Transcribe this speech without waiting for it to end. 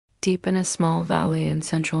Deep in a small valley in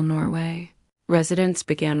central Norway, residents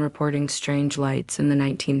began reporting strange lights in the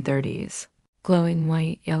 1930s, glowing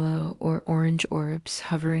white, yellow, or orange orbs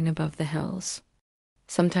hovering above the hills,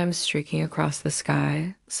 sometimes streaking across the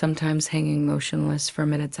sky, sometimes hanging motionless for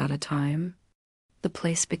minutes at a time. The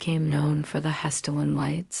place became known for the Hessdalen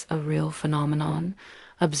lights, a real phenomenon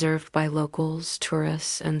observed by locals,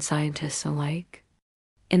 tourists, and scientists alike.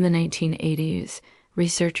 In the 1980s,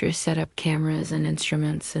 researchers set up cameras and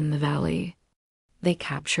instruments in the valley. They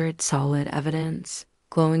captured solid evidence,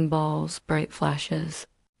 glowing balls, bright flashes,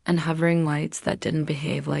 and hovering lights that didn't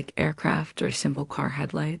behave like aircraft or simple car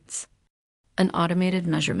headlights. An automated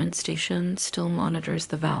measurement station still monitors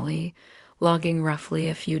the valley, logging roughly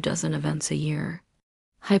a few dozen events a year.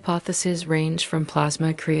 Hypotheses range from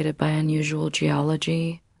plasma created by unusual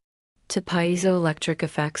geology, to piezoelectric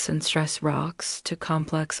effects in stress rocks, to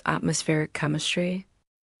complex atmospheric chemistry.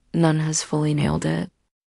 None has fully nailed it.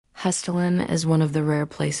 Hessdalen is one of the rare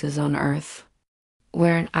places on Earth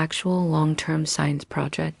where an actual long-term science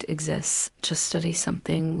project exists to study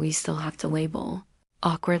something we still have to label,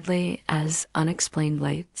 awkwardly, as unexplained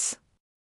lights.